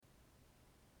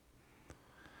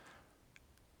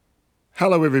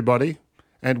Hello everybody,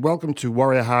 and welcome to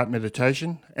Warrior Heart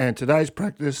Meditation and today's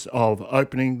practice of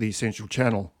opening the essential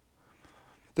channel.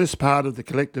 This part of the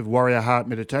collective Warrior Heart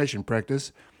Meditation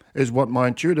practice is what my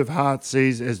intuitive heart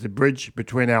sees as the bridge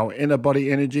between our inner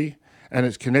body energy and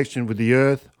its connection with the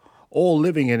earth, all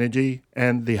living energy,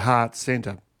 and the heart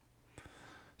center.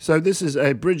 So this is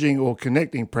a bridging or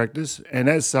connecting practice, and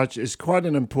as such is quite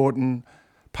an important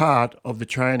part of the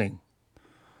training.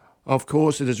 Of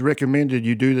course, it is recommended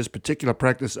you do this particular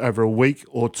practice over a week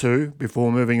or two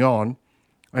before moving on,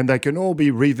 and they can all be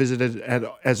revisited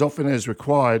as often as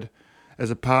required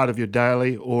as a part of your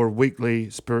daily or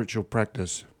weekly spiritual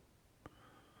practice.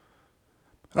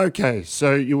 Okay,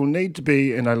 so you will need to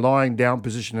be in a lying down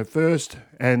position at first,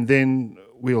 and then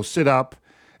we'll sit up,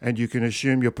 and you can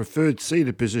assume your preferred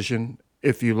seated position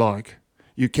if you like.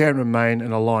 You can remain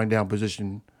in a lying down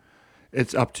position.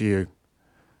 It's up to you.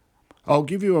 I'll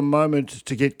give you a moment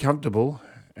to get comfortable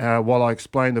while I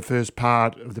explain the first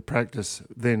part of the practice,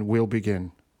 then we'll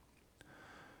begin.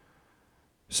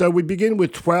 So we begin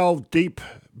with 12 deep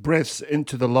breaths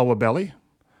into the lower belly.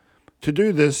 To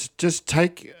do this, just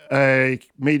take a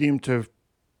medium to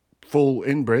full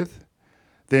in-breath,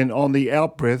 then on the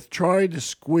out-breath, try to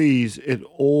squeeze it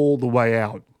all the way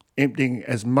out, emptying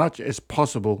as much as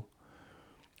possible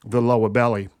the lower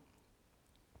belly.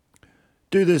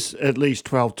 Do this at least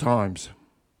 12 times.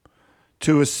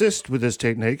 To assist with this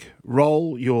technique,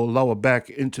 roll your lower back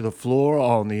into the floor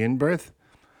on the in-breath,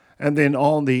 and then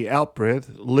on the out-breath,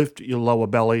 lift your lower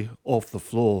belly off the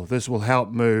floor. This will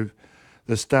help move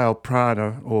the stale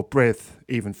prana or breath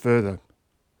even further.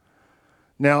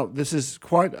 Now, this is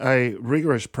quite a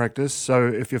rigorous practice, so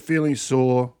if you're feeling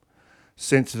sore,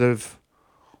 sensitive,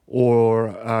 or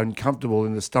uncomfortable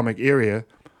in the stomach area,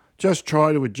 just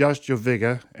try to adjust your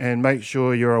vigor and make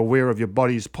sure you're aware of your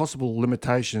body's possible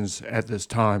limitations at this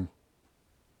time.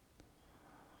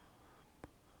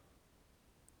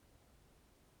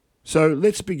 So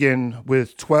let's begin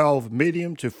with 12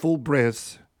 medium to full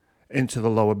breaths into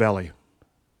the lower belly.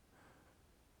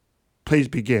 Please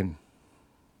begin.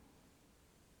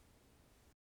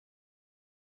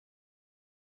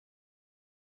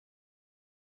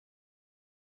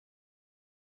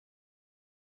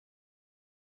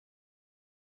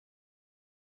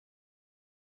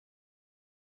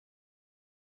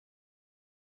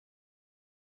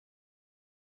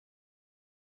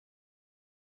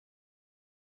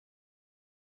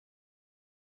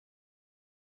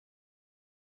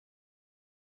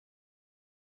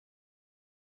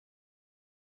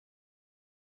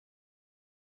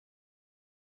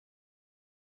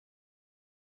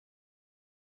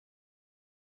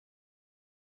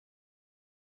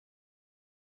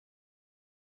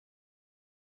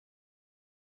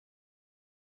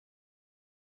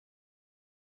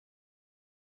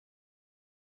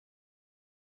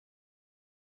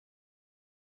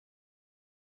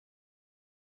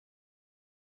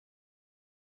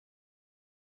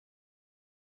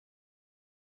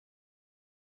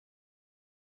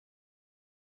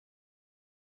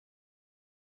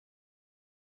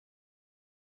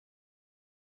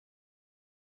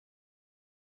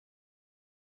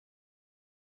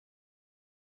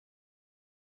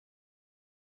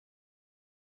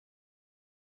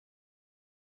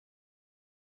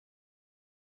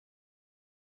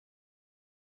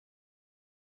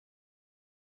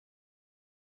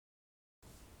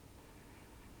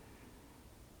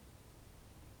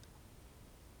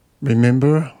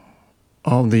 Remember,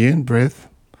 on the in-breath,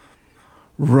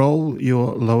 roll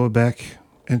your lower back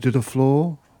into the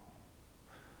floor.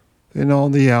 Then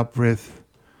on the out-breath,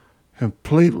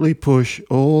 completely push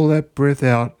all that breath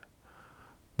out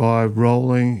by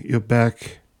rolling your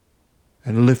back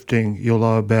and lifting your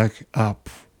lower back up.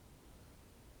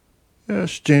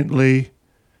 Just gently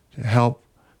to help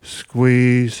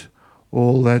squeeze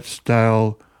all that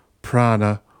stale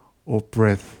prana or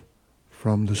breath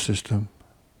from the system.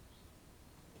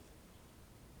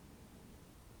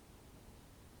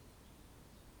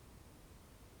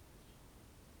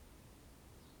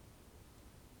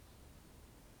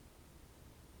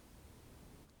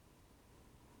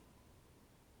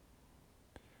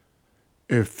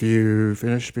 If you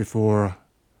finish before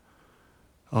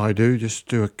I do, just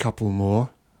do a couple more.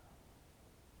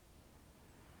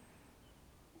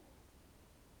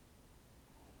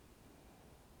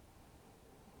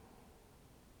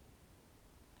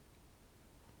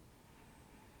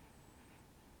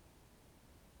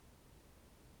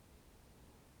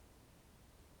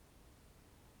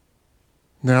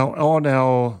 Now on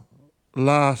our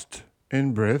last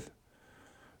in-breath,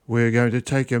 we're going to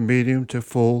take a medium to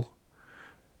full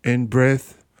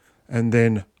in-breath and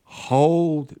then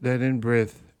hold that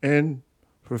in-breath in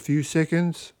for a few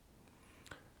seconds.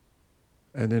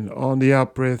 And then on the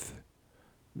out breath,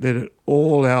 let it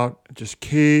all out. Just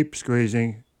keep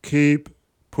squeezing, keep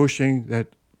pushing that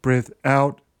breath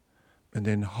out, and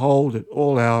then hold it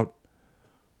all out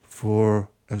for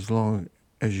as long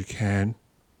as you can.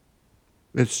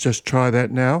 Let's just try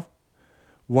that now.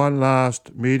 One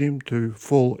last medium to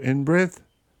full in-breath.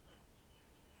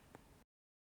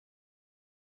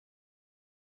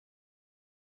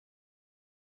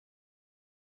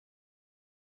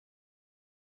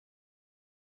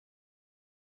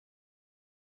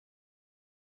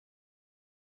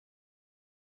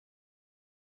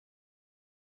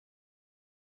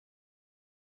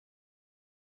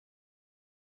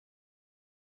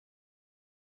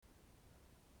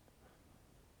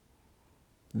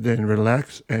 Then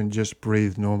relax and just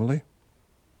breathe normally.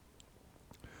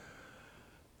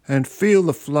 And feel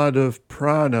the flood of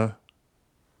prana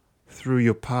through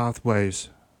your pathways,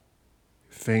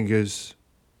 fingers,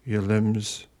 your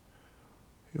limbs,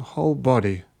 your whole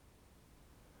body.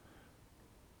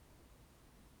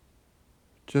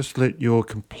 Just let your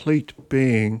complete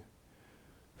being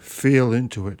feel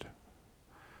into it.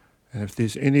 And if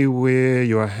there's anywhere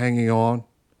you are hanging on,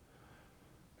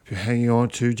 if you're hanging on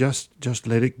to, just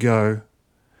let it go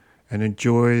and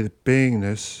enjoy the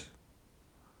beingness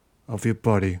of your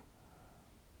body.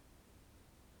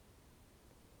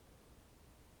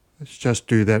 Let's just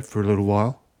do that for a little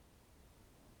while.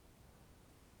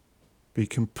 Be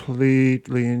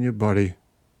completely in your body.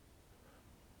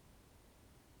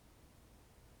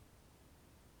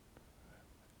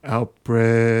 Out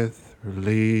breath,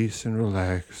 release and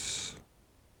relax.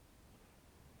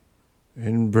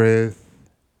 In breath,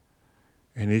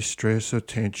 any stress or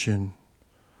tension.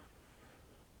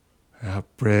 Out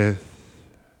breath,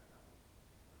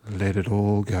 let it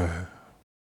all go.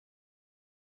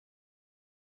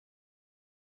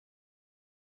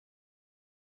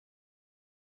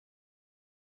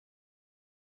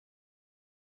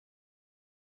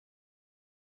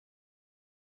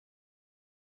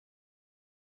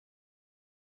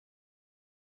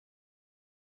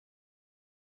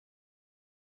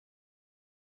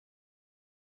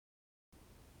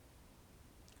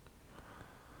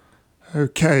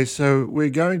 Okay, so we're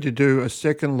going to do a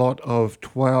second lot of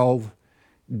 12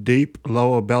 deep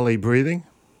lower belly breathing.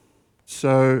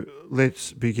 So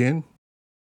let's begin.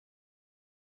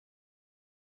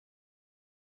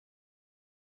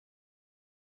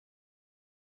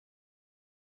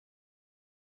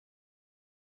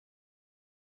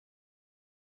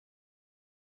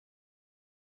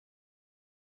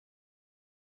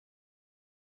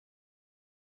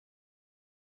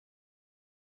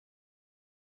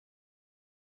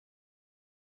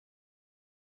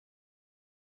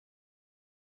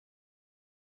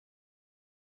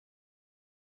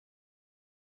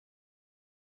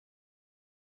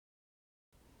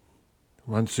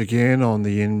 Once again, on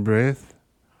the in-breath,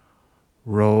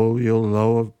 roll your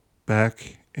lower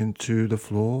back into the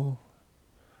floor.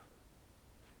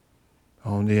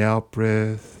 On the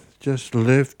out-breath, just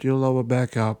lift your lower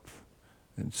back up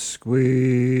and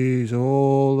squeeze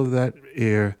all of that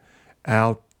air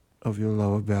out of your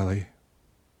lower belly.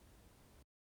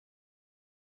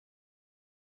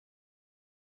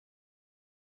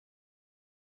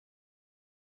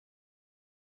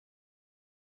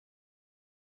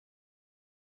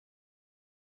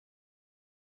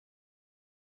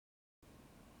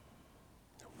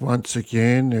 Once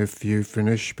again, if you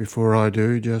finish before I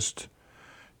do, just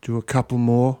do a couple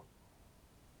more.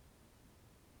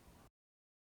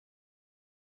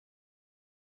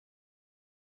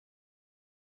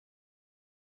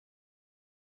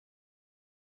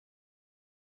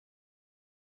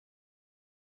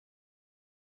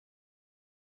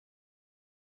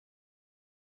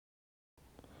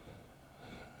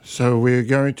 So we're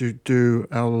going to do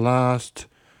our last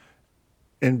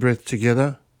in-breath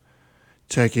together,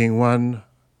 taking one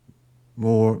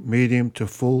more medium to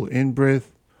full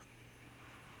in-breath.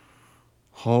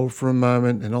 Hold for a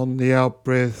moment, and on the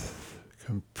out-breath,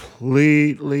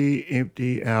 completely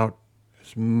empty out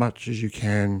as much as you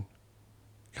can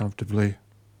comfortably.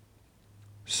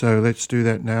 So let's do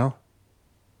that now.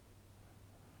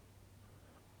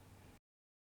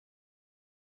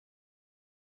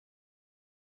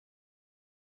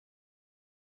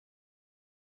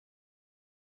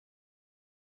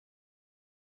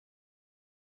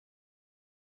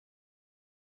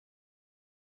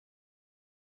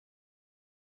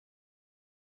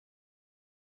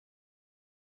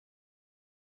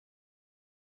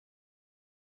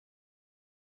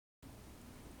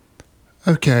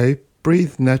 Okay,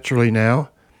 breathe naturally now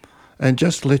and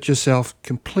just let yourself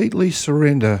completely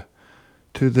surrender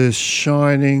to this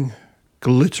shining,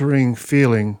 glittering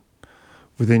feeling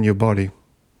within your body.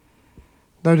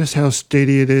 Notice how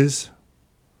steady it is.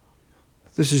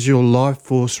 This is your life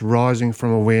force rising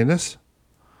from awareness.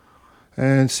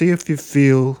 And see if you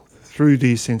feel through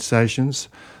these sensations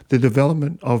the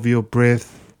development of your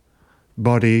breath,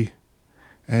 body,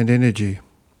 and energy.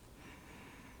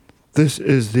 This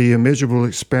is the immeasurable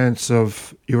expanse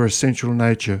of your essential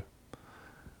nature.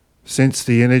 Sense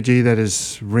the energy that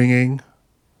is ringing.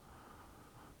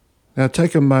 Now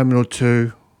take a moment or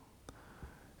two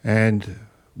and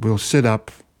we'll sit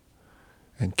up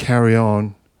and carry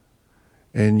on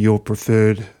in your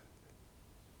preferred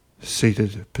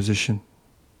seated position.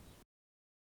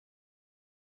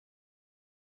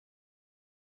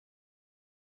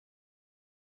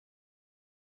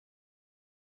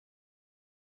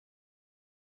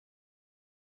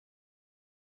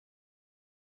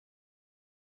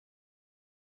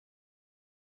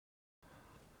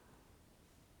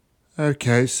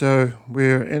 Okay, so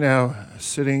we're in our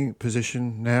sitting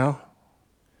position now,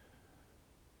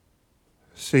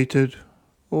 seated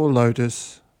or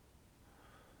lotus,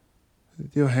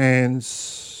 with your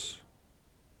hands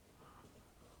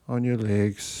on your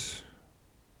legs,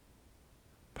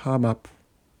 palm up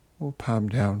or palm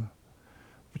down,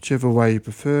 whichever way you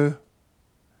prefer.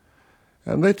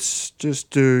 And let's just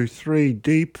do 3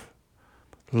 deep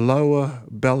lower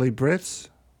belly breaths.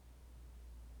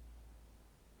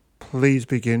 Please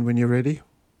begin when you're ready.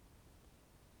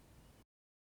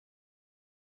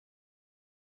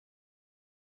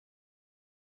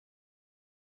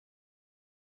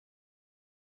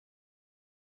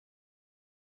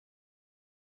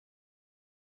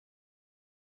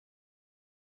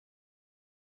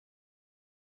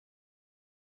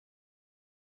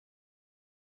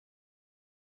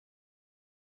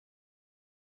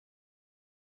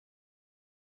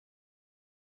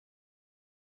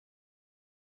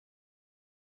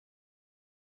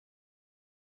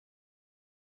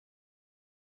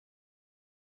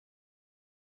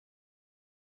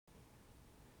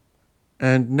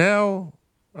 And now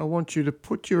I want you to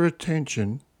put your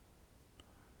attention,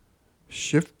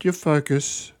 shift your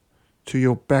focus to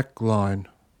your back line,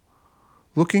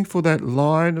 looking for that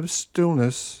line of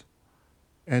stillness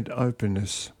and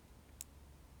openness.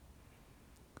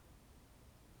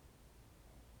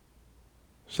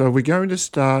 So we're going to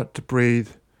start to breathe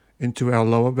into our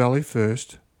lower belly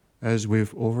first, as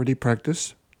we've already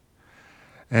practiced.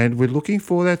 And we're looking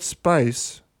for that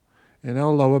space in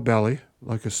our lower belly,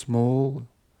 like a small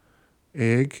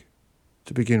egg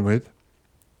to begin with.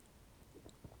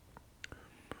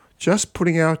 Just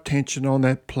putting our attention on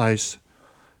that place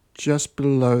just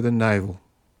below the navel,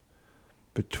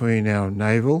 between our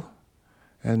navel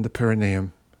and the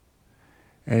perineum,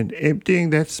 and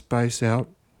emptying that space out.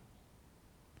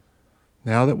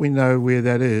 Now that we know where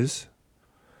that is,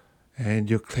 and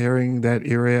you're clearing that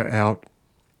area out,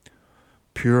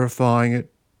 purifying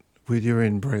it with your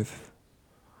in-breath.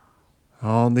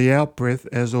 On the out-breath,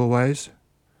 as always,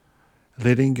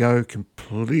 letting go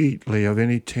completely of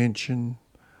any tension,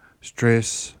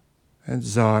 stress,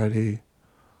 anxiety,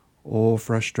 or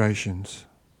frustrations.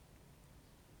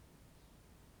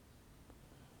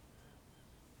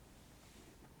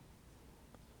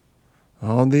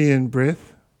 On the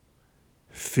in-breath,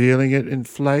 feeling it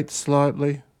inflate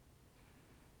slightly,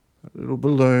 a little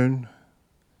balloon,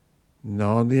 and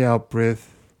on the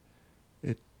out-breath,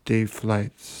 it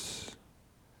deflates.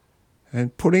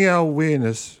 And putting our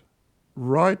awareness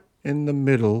right in the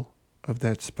middle of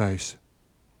that space.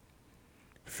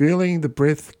 Feeling the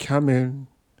breath come in,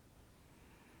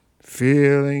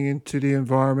 feeling into the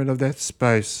environment of that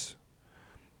space,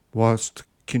 whilst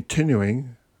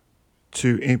continuing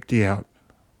to empty out.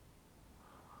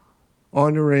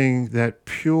 Honoring that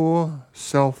pure,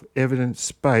 self-evident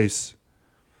space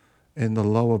in the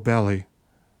lower belly.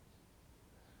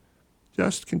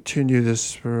 Just continue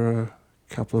this for a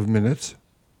couple of minutes.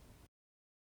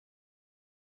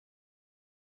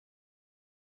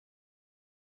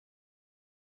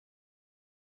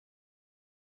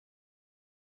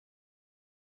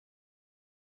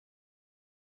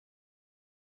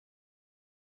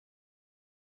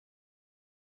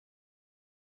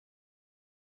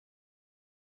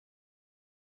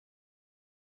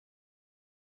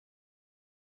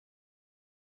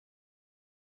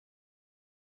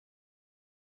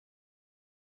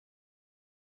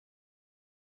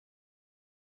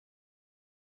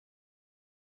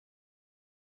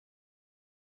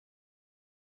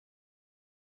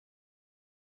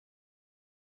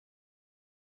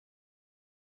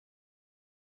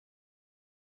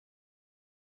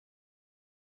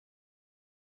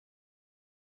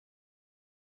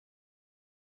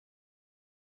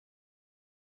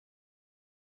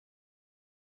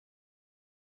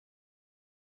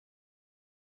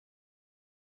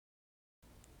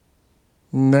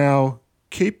 Now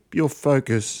keep your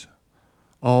focus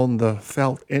on the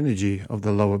felt energy of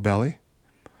the lower belly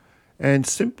and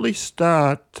simply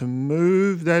start to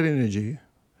move that energy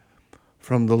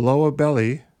from the lower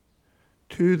belly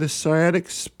to the sciatic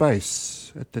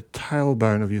space at the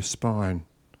tailbone of your spine.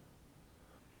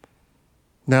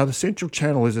 Now the central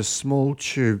channel is a small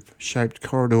tube-shaped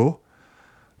corridor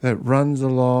that runs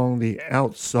along the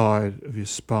outside of your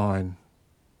spine,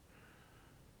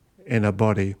 inner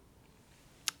body.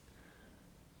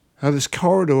 Now this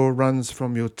corridor runs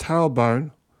from your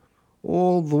tailbone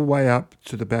all the way up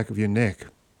to the back of your neck.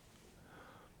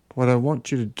 What I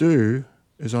want you to do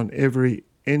is on every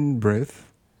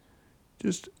in-breath,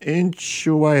 just inch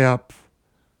your way up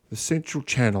the central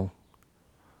channel,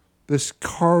 this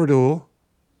corridor,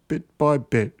 bit by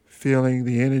bit, feeling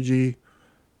the energy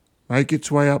make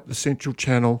its way up the central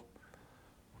channel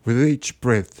with each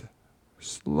breath,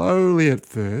 slowly at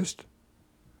first,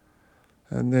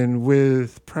 and then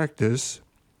with practice,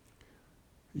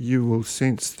 you will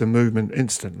sense the movement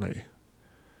instantly.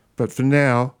 But for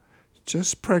now,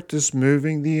 just practice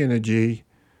moving the energy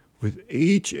with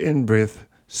each in-breath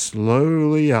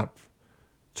slowly up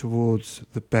towards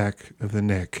the back of the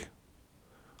neck.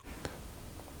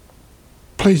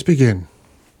 Please begin.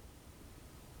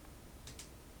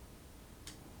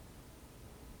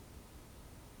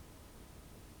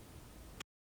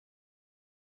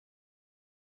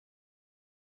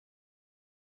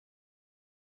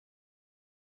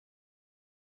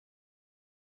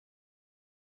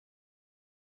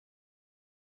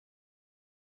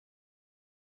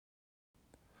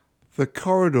 The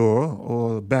corridor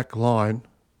or the back line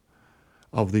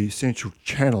of the central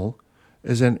channel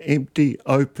is an empty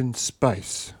open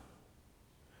space.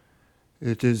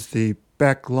 It is the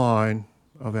back line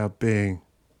of our being.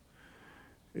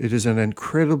 It is an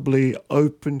incredibly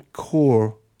open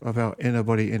core of our inner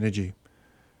body energy.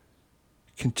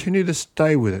 Continue to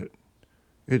stay with it.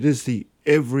 It is the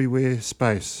everywhere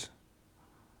space,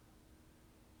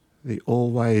 the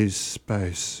always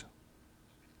space.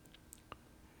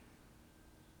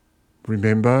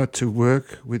 Remember to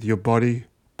work with your body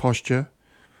posture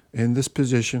in this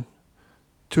position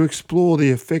to explore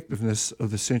the effectiveness of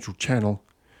the central channel.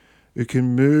 You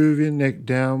can move your neck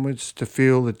downwards to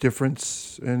feel the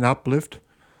difference in uplift,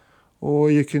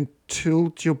 or you can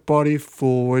tilt your body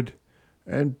forward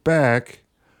and back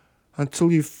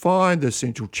until you find the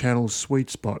central channel's sweet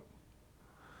spot.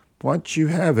 Once you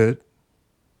have it,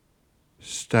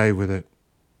 stay with it.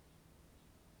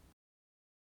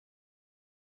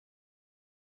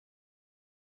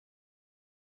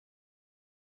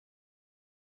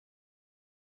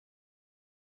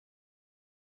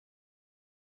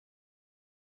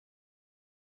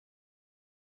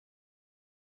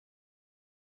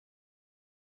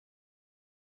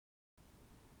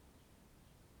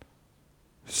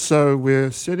 So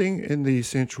we're sitting in the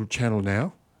central channel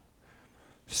now,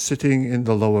 sitting in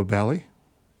the lower belly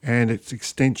and its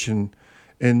extension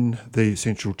in the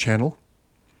central channel.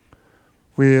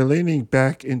 We're leaning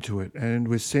back into it and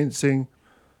we're sensing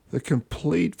the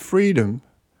complete freedom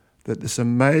that this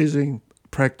amazing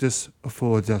practice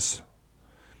affords us.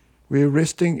 We're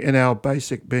resting in our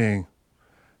basic being,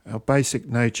 our basic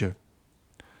nature.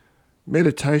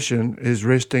 Meditation is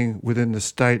resting within the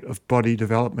state of body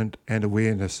development and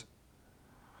awareness,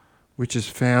 which is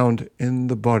found in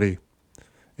the body,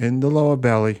 in the lower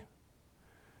belly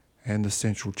and the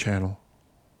central channel.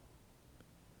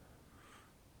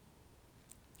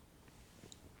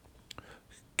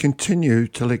 Continue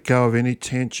to let go of any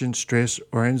tension, stress,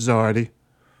 or anxiety,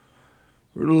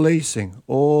 releasing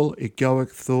all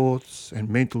egoic thoughts and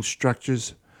mental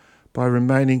structures by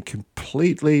remaining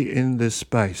completely in this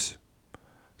space,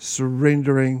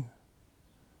 surrendering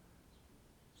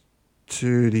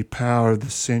to the power of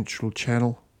the central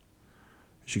channel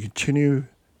as you continue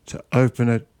to open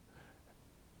it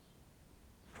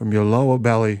from your lower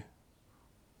belly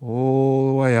all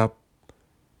the way up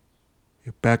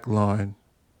your back line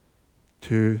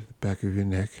to the back of your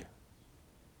neck.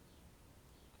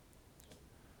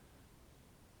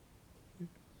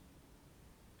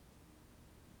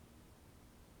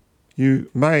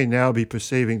 You may now be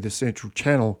perceiving the central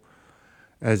channel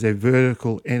as a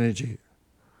vertical energy,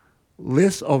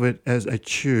 less of it as a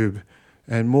tube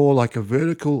and more like a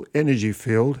vertical energy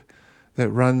field that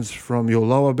runs from your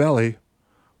lower belly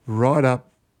right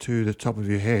up to the top of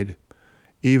your head,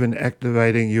 even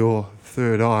activating your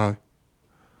third eye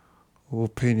or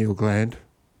pineal gland.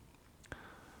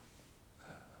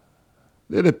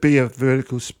 Let it be a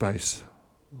vertical space.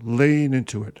 Lean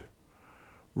into it.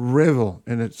 Revel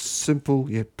in its simple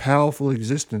yet powerful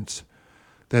existence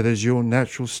that is your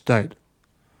natural state.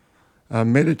 a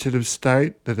meditative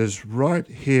state that is right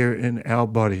here in our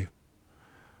body,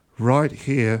 right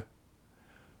here,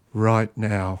 right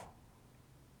now.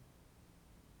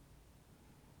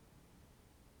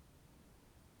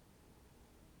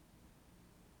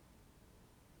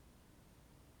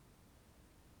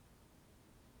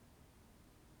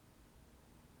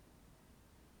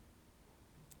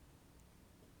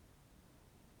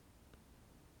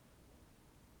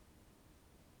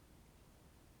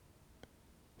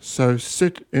 So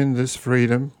sit in this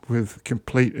freedom with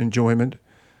complete enjoyment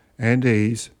and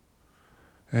ease,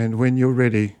 and when you're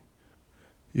ready,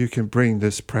 you can bring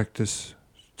this practice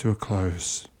to a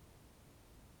close.